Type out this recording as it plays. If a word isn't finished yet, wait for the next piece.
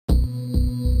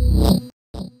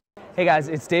Hey guys,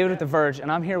 it's David with The Verge, and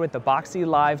I'm here with the Boxee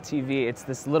Live TV. It's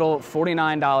this little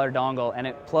 $49 dongle, and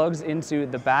it plugs into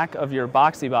the back of your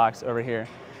Boxee Box over here.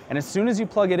 And as soon as you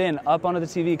plug it in, up onto the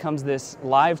TV comes this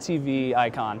live TV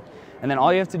icon. And then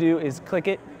all you have to do is click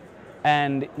it,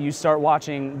 and you start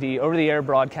watching the over-the-air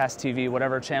broadcast TV,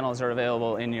 whatever channels are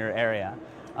available in your area.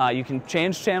 You can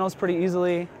change channels pretty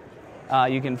easily.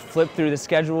 You can flip through the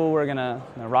schedule. We're gonna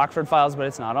Rockford Files, but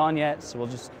it's not on yet, so we'll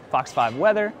just Fox 5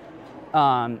 weather.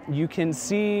 You can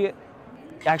see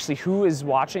actually who is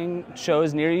watching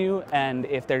shows near you, and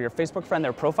if they're your Facebook friend,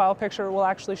 their profile picture will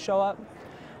actually show up.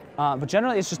 But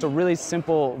generally, it's just a really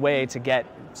simple way to get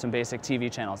some basic TV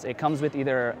channels. It comes with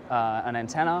either an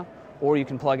antenna, or you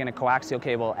can plug in a coaxial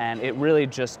cable, and it really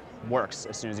just works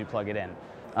as soon as you plug it in.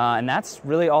 And that's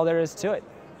really all there is to it.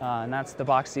 And that's the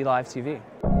Boxee Live TV.